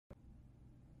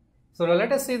So now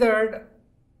let us see that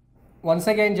once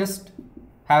again, just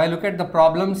have a look at the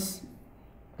problems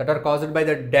that are caused by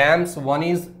the dams. One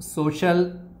is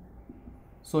social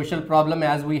problem,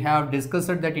 as we have discussed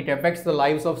that it affects the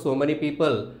lives of so many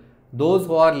people. Those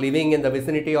who are living in the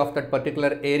vicinity of that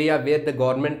particular area where the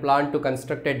government planned to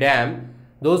construct a dam,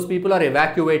 those people are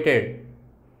evacuated.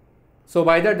 So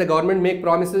by that the government make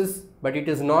promises, but it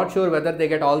is not sure whether they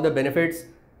get all the benefits.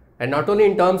 And not only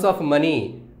in terms of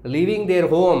money, leaving their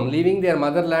home, leaving their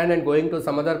motherland and going to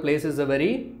some other place is a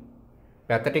very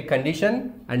pathetic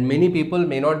condition, and many people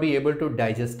may not be able to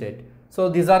digest it. So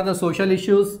these are the social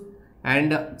issues.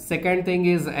 And second thing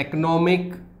is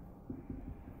economic.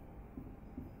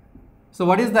 So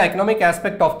what is the economic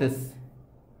aspect of this?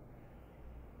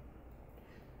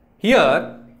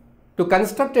 Here, to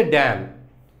construct a dam,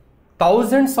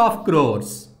 thousands of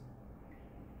crores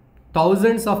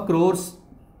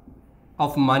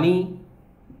of money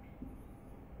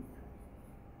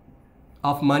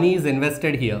is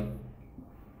invested here.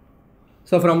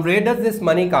 So from where does this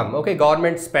money come? Okay,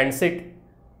 government spends it.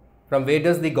 From where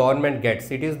does the government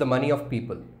gets? It is the money of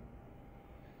people.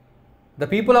 The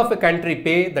people of a country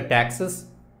pay the taxes,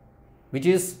 which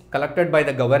is collected by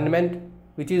the government,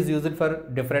 which is used for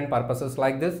different purposes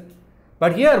like this.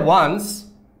 But here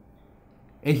once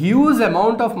a huge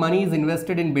amount of money is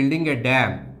invested in building a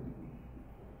dam,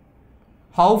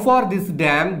 how far this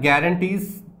dam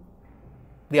guarantees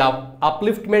the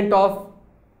upliftment of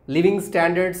living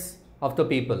standards of the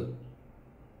people?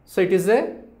 So it is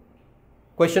a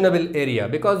questionable area,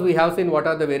 because we have seen what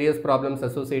are the various problems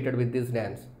associated with these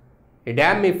dams. A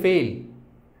dam may fail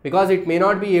because it may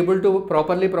not be able to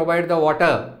properly provide the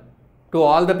water to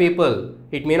all the people.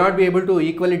 It may not be able to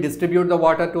equally distribute the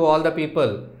water to all the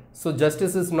people. So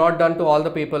justice is not done to all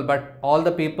the people, but all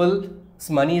the people's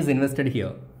money is invested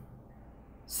here.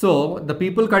 So the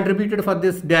people contributed for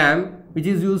this dam, which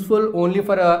is useful only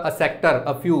for a sector,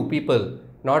 a few people,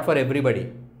 not for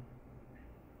everybody.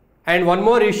 And one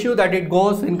more issue that it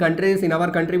goes in countries, in our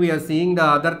country we are seeing the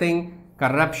other thing,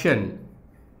 corruption.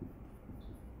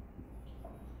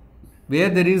 Where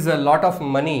there is a lot of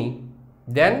money,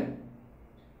 then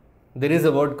there is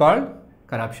a word called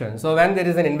corruption. So when there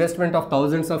is an investment of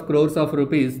thousands of crores of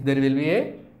rupees, there will be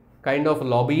a kind of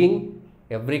lobbying.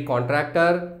 Every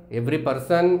contractor, every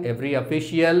person, every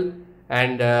official,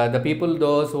 and the people,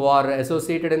 those who are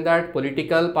associated in that,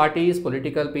 political parties,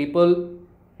 political people,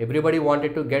 everybody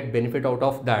wanted to get benefit out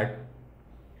of that,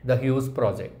 the huge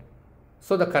project.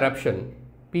 So the corruption,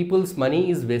 people's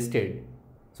money is wasted.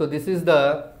 So these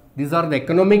are the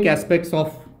economic aspects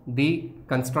of the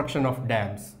construction of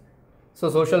dams. So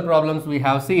social problems we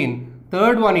have seen.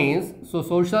 Third one is, so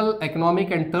social,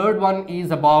 economic, and third one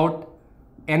is about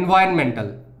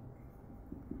environmental.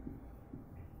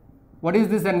 What is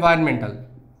this environmental?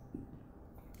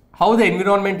 How the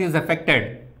environment is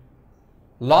affected.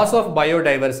 Loss of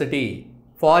biodiversity,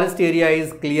 forest area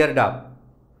is cleared up,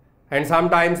 and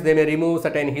sometimes they may remove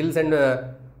certain hills and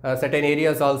certain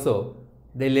areas also.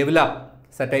 They level up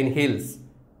certain hills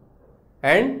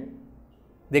and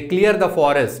they clear the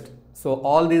forest. So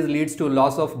all this leads to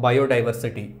loss of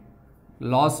biodiversity.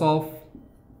 Loss of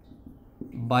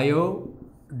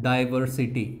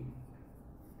biodiversity.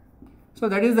 So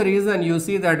that is the reason you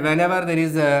see that whenever there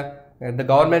is the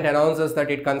government announces that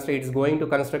it is going to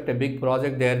construct a big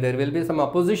project there will be some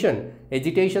opposition,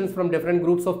 agitations from different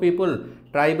groups of people.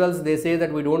 Tribals, they say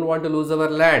that we don't want to lose our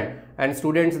land, and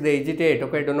students, they agitate,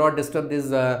 okay, do not disturb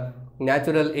these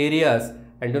natural areas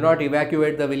and do not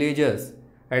evacuate the villages.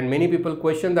 And many people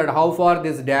question that how far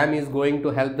this dam is going to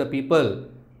help the people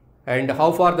and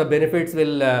how far the benefits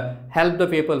will help the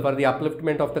people for the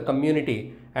upliftment of the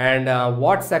community, and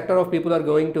what sector of people are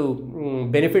going to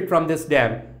benefit from this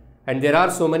dam. And there are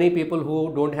so many people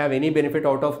who don't have any benefit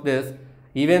out of this,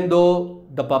 even though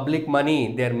the public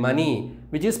money, their money,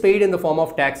 which is paid in the form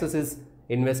of taxes, is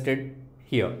invested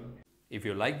here. If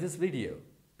you like this video,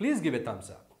 please give a thumbs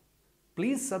up.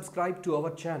 Please subscribe to our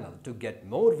channel to get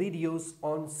more videos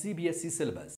on CBSE syllabus.